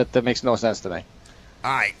get that. That makes no sense to me.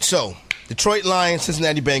 All right, so Detroit Lions,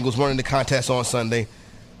 Cincinnati Bengals running the contest on Sunday.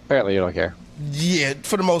 Apparently you don't care. Yeah,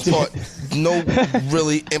 for the most part, no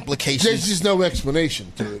really implications. There's just no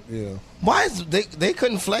explanation to it. You know. Why is they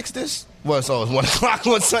couldn't flex this? Well, so it's 1 o'clock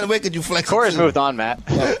on Sunday. Where could you flex? Corey's moved on, Matt.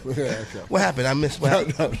 Oh, yeah, okay. What happened? I missed. What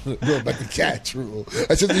happened? No, about the catch rule.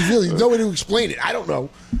 I said there's really no way to explain it. I don't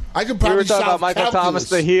know. I could You probably were talking about solve Michael calculus. Thomas,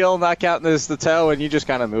 the heel, not counting as the toe, and you just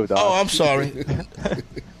kind of moved on. Oh, I'm sorry.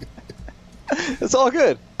 It's all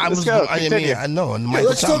good. Let's go. Continue. I know. And Yeah, Michael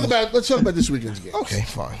let's Thomas. talk about this weekend's game. Okay,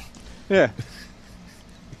 fine. Yeah.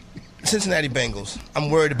 Cincinnati Bengals.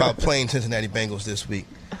 I'm worried about playing Cincinnati Bengals this week.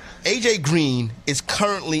 A.J. Green is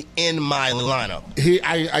currently in my lineup.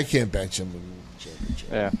 I can't bench him.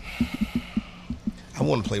 Yeah. I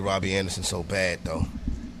want to play Robbie Anderson so bad, though.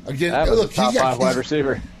 Again, That was look, a top 5 wide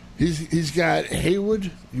receiver. He's got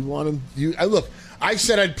Haywood. You want him? Look. I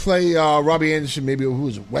said I'd play Robbie Anderson. Maybe who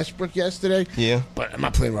was it? Westbrook yesterday. Yeah, but I'm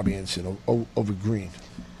not playing Robbie Anderson over Green.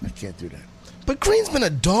 I can't do that. But Green's been a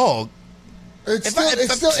dog. It's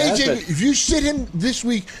still AJ. If you sit him this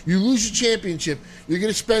week, you lose your championship. You're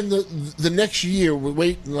going to spend the next year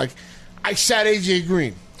waiting. Like I sat AJ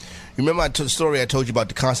Green. Remember the story I told you about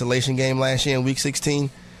the consolation game last year in Week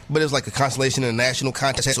 16? But it was like a consolation in a national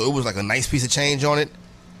contest, so it was like a nice piece of change on it.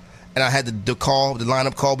 And I had the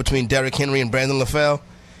lineup call between Derrick Henry and Brandon LaFell.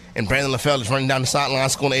 And Brandon LaFell is running down the sideline,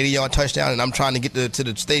 scoring an 80-yard touchdown, and I'm trying to get to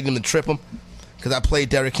the stadium to trip him because I played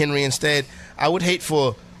Derrick Henry instead. I would hate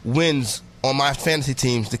for wins on my fantasy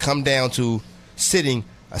teams to come down to sitting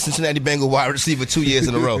a Cincinnati Bengal wide receiver 2 years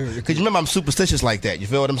in a row. Because you remember I'm superstitious like that. You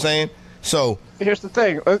feel what I'm saying? So here's the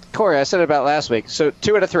thing. Corey, I said it about last week. So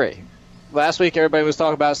 2 out of 3. Last week, everybody was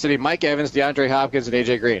talking about sitting Mike Evans, DeAndre Hopkins, and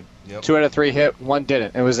A.J. Green. Yep. 2 out of 3 hit, 1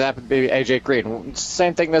 didn't. It was that baby A.J. Green.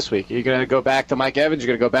 Same thing this week. You're going to go back to Mike Evans.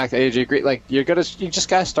 You're going to go back to A.J. Green. Like you just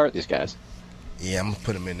got to start these guys. Yeah, I'm going to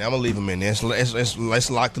put him in there. I'm going to leave him in there. Let's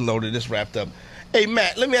lock and load it. This wrapped up. Hey,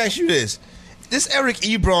 Matt, let me ask you this. This Eric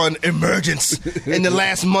Ebron emergence in the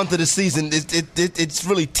last month of the season, it's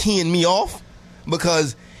really teeing me off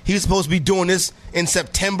because he was supposed to be doing this in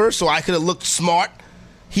September so I could have looked smart.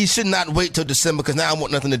 He should not wait till December because now I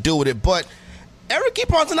want nothing to do with it. But Eric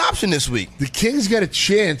Ebron's an option this week. The Kings got a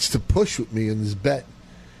chance to push with me in this bet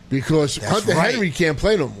because Hunter Henry can't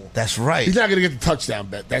play no more. That's right. He's not going to get the touchdown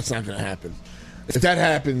bet. That's not going to happen. If that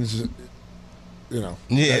happens,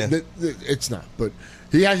 it's not. But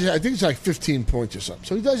he has, I think it's like 15 points or something.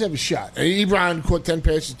 So he does have a shot. And Ebron caught 10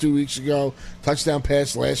 passes 2 weeks ago, touchdown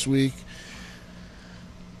pass last week.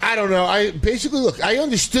 I don't know. I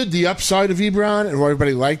understood the upside of Ebron and why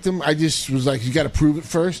everybody liked him. I just was like, you got to prove it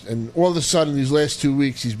first. And all of a sudden, these last 2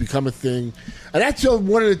 weeks, he's become a thing. And that's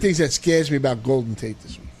one of the things that scares me about Golden Tate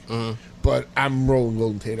this week. Mm-hmm. But I'm rolling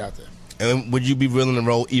Golden Tate out there. And would you be willing to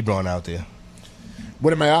roll Ebron out there?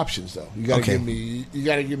 What are my options, though? You got to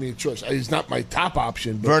give me a choice. He's not my top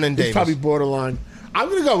option. But Vernon he's Davis. Probably borderline. I'm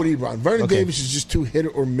going to go with Ebron. Vernon Davis is just too hit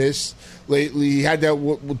or miss lately. He had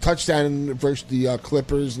that touchdown versus the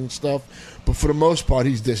Clippers and stuff. But for the most part,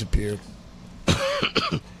 he's disappeared.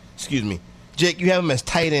 Excuse me. Jake, you have him as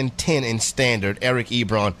tight end 10 in standard, Eric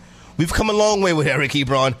Ebron. We've come a long way with Eric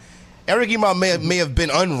Ebron. Eric Ebron may have been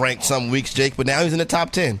unranked some weeks, Jake, but now he's in the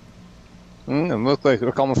top 10. It looked like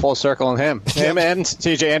we're coming full circle on him. Him and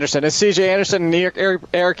C.J. Anderson. It's C.J. Anderson and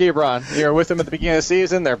Eric Ebron. You were with them at the beginning of the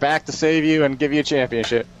season. They're back to save you and give you a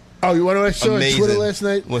championship. Oh, you want to know what I saw on Twitter last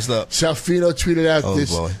night? What's up? Salfino tweeted out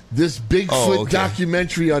this Bigfoot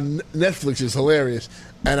documentary on Netflix is hilarious.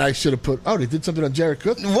 And I should have put, they did something on Jared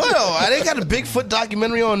Cook? What? They got a Bigfoot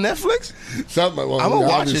documentary on Netflix? I'm going to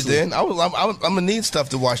watch it then. I'm going to need stuff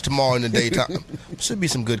to watch tomorrow in the daytime. Should be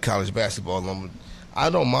some good college basketball. I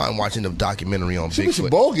don't mind watching the documentary on Bigfoot. Should be some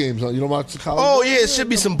bowl games on. You don't watch the college? Oh, yeah, it should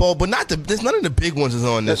be some bowl, but there's none of the big ones is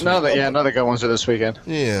on this week. None of the good ones are this weekend.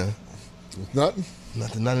 Yeah. Nothing?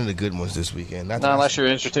 None of the good ones this weekend. Not unless you're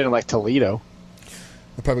interested in, like, Toledo.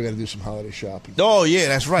 I probably got to do some holiday shopping. Oh, yeah,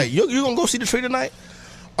 that's right. You going to go see the tree tonight?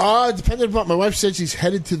 Depending upon, my wife said she's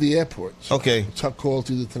headed to the airport. So okay. Chuck called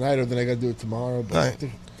either tonight or then I got to do it tomorrow. But all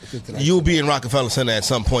right. You'll be in Rockefeller Center at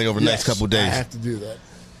some point over the next couple of days. I have to do that.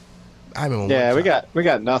 I remember. Yeah, we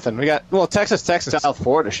got nothing. Texas, South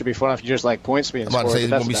Florida should be fun if you just like points being I'm about scored. to say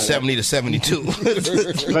it's going to be 70 to 72.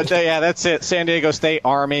 But that's it. San Diego State,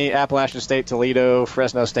 Army, Appalachian State, Toledo,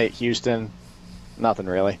 Fresno State, Houston. Nothing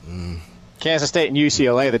really. Kansas State and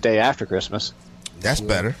UCLA the day after Christmas. That's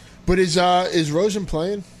better. But is Rosen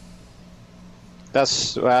playing? I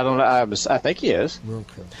don't know. I think he is.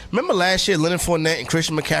 Okay. Remember last year, Leonard Fournette and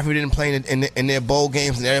Christian McCaffrey didn't play in their bowl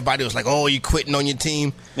games, and everybody was like, "Oh, you quitting on your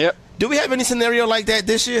team?" Yep. Do we have any scenario like that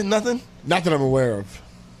this year? Nothing. Not that I'm aware of.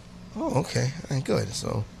 Oh, okay. Good.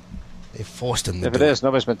 So they forced him to If it is,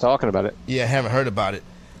 nobody's been talking about it. Yeah, I haven't heard about it.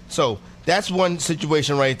 So that's one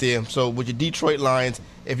situation right there. So with your Detroit Lions,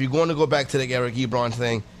 if you're going to go back to the Eric Ebron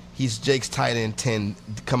thing, he's Jake's tight end 10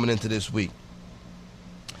 coming into this week.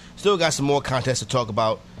 Still got some more contests to talk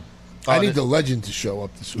about. I need the legend to show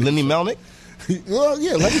up this week. Lenny Melnick? Well,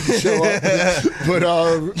 yeah, legend to show up. But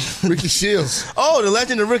Ricky Seals. Oh, the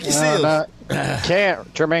legend of Ricky Seals.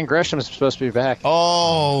 Can't. Jermaine Gresham's supposed to be back.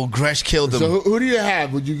 Oh, Gresh killed him. So who do you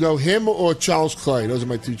have? Would you go him or Charles Clay? Those are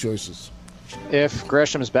my two choices. If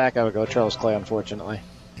Gresham's back, I would go Charles Clay, unfortunately.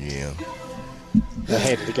 Yeah. I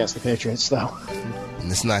hate it against the Patriots, though.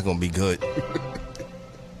 And it's not going to be good.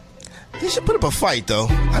 They should put up a fight, though.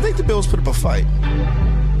 I think the Bills put up a fight.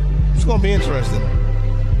 It's going to be interesting.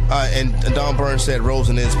 And Don Burns said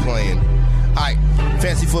Rosen is playing. All right,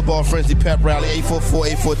 Fantasy Football Frenzy Pep Rally,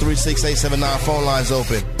 844-843-6879. Phone lines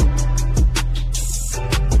open.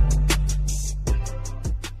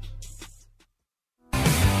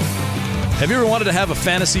 Have you ever wanted to have a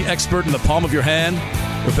fantasy expert in the palm of your hand?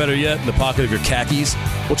 Or better yet, in the pocket of your khakis?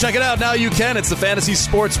 Well, check it out. Now you can. It's the Fantasy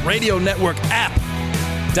Sports Radio Network app.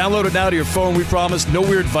 Download it now to your phone, we promise. No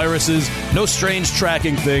weird viruses, no strange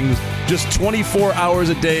tracking things. Just 24 hours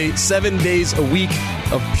a day, 7 days a week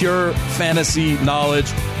of pure fantasy knowledge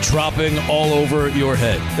dropping all over your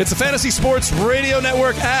head. It's the Fantasy Sports Radio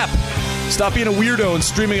Network app. Stop being a weirdo and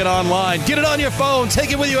streaming it online. Get it on your phone.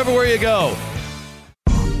 Take it with you everywhere you go.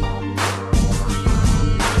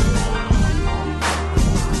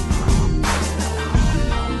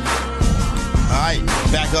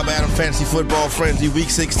 Back up, Adam. Fantasy Football Frenzy, Week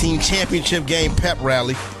 16 championship game pep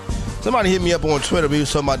rally. Somebody hit me up on Twitter. We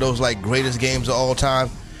was talking about those greatest games of all time,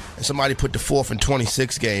 and somebody put the 4th and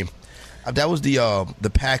 26 game. That was the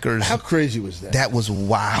Packers. How crazy was that? That was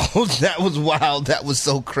wild. That was wild. That was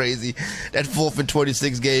so crazy. That 4th and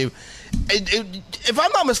 26 game. If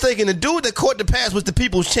I'm not mistaken, the dude that caught the pass was the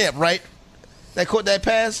People's Champ, right? That caught that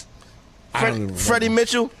pass. Freddie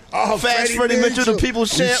Mitchell. Oh, Freddie Mitchell, the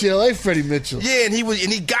People's Champ. UCLA Freddie Mitchell. Yeah, and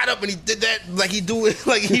he got up and he did that like he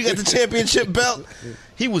got the championship belt.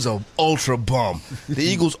 He was an ultra bum. The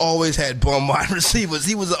Eagles always had bum wide receivers.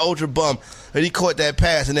 He was an ultra bum, and he caught that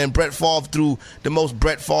pass. And then Brett Favre threw the most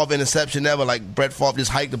Brett Favre interception ever. Like Brett Favre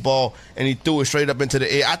just hiked the ball and he threw it straight up into the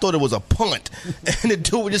air. I thought it was a punt, and the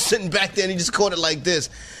dude was just sitting back there and he just caught it like this.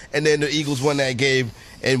 And then the Eagles won that game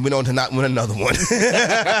and went on to not win another one.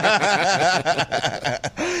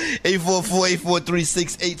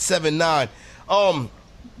 844-843-6879.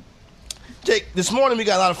 Jake, this morning we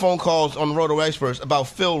got a lot of phone calls on the Roto Experts about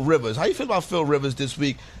Phil Rivers. How you feel about Phil Rivers this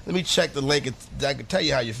week? Let me check the link and I can tell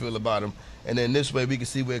you how you feel about him. And then this way we can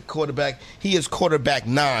see where he is quarterback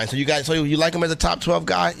 9. So you like him as a top 12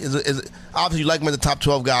 guy? Obviously you like him as a top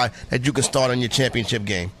 12 guy that you can start on your championship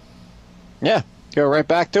game. Yeah. Go right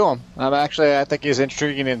back to him. I think he's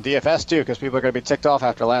intriguing in DFS too because people are going to be ticked off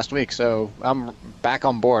after last week. So I'm back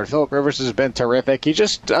on board. Phillip Rivers has been terrific. He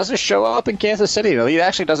just doesn't show up in Kansas City. He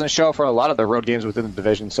actually doesn't show up for a lot of the road games within the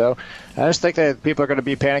division. So I just think that people are going to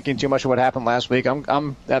be panicking too much of what happened last week. I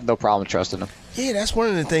have no problem trusting him. Yeah, that's one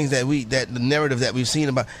of the things that the narrative that we've seen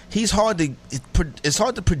about. It's hard to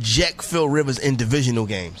project Phil Rivers in divisional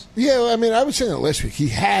games. Yeah, I mean, I was saying that last week. He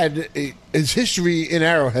had his history in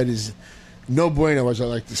Arrowhead is no bueno, as I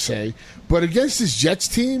like to say. But against this Jets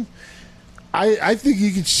team, I think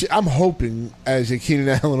you could. I'm hoping, as a Keenan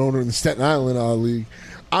Allen owner in the Staten Island League,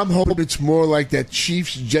 I'm hoping it's more like that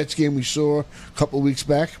Chiefs-Jets game we saw a couple of weeks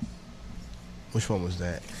back. Which one was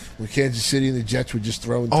that? When Kansas City and the Jets were just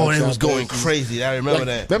throwing. Oh, and it was going crazy. I remember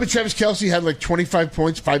that. Remember Travis Kelce had 25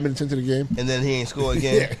 points 5 minutes into the game, and then he ain't score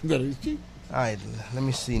again. Yeah. All right, let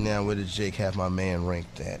me see now. Where does Jake have my man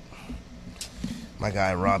ranked at? My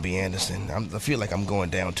guy, Robbie Anderson. I feel like I'm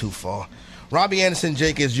going down too far. Robbie Anderson,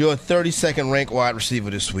 Jake, is your 32nd ranked wide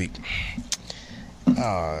receiver this week.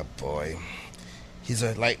 Oh, boy. He's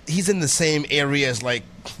in the same area as,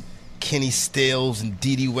 Kenny Stills and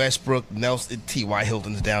D.D. Westbrook. Nelson, T.Y.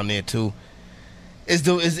 Hilton's down there, too. Is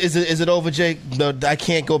it over, Jake? No, I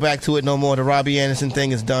can't go back to it no more. The Robbie Anderson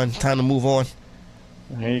thing is done. Time to move on.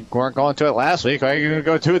 You weren't going to it last week. Why are you going to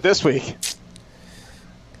go to it this week?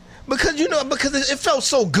 Because it felt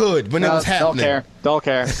so good when it was happening. Don't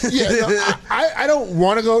care. Yeah, I don't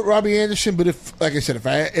want to go with Robbie Anderson, but like I said,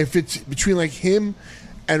 if it's between like him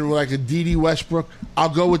and like a D.D. Westbrook, I'll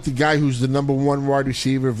go with the guy who's the number one wide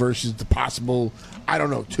receiver versus the possible, I don't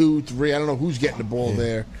know, 2, 3. I don't know who's getting the ball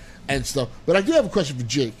there and stuff. But I do have a question for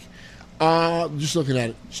Jake. Just looking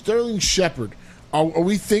at it, Sterling Shepard. Are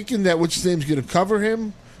we thinking that which name's going to cover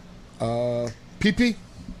him? PP.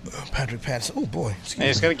 Patrick Patterson. Oh boy,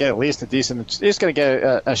 he's going to get at least a decent. He's going to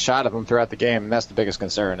get a shot of him throughout the game, and that's the biggest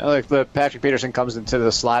concern. Like Patrick Peterson comes into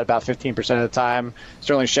the slot about 15% of the time.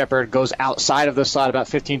 Sterling Shepard goes outside of the slot about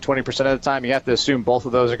 15-20% of the time. You have to assume both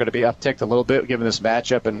of those are going to be upticked a little bit given this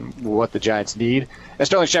matchup and what the Giants need. And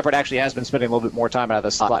Sterling Shepard actually has been spending a little bit more time out of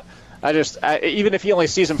the slot. Even if he only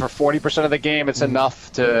sees him for 40% of the game, it's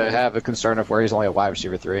enough to have a concern of where he's only a wide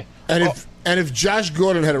receiver 3. And if Josh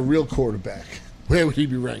Gordon had a real quarterback, where would he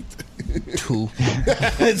be ranked? 2. He'd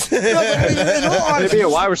be a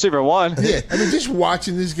wide receiver 1. Yeah, I mean, just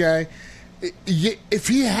watching this guy, if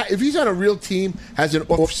he's on a real team, has an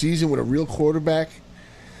off season with a real quarterback,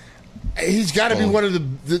 he's got to be one of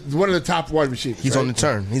the top wide receivers. He's on the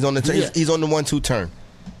turn. He's on the turn. He's on the 1-2 turn.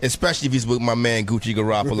 Especially if he's with my man Gucci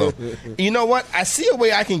Garoppolo. You know what? I see a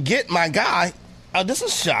way I can get my guy. This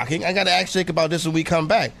is shocking. I got to ask Jake about this when we come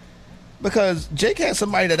back. Because Jake has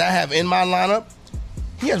somebody that I have in my lineup.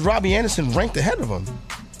 He has Robbie Anderson ranked ahead of him.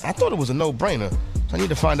 I thought it was a no-brainer. So I need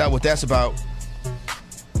to find out what that's about.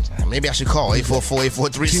 Maybe I should call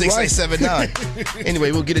 844-843-6879.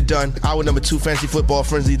 Anyway, we'll get it done. Hour number 2, Fantasy Football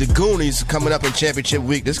Frenzy. The Goonies coming up in Championship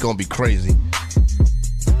Week. This is going to be crazy.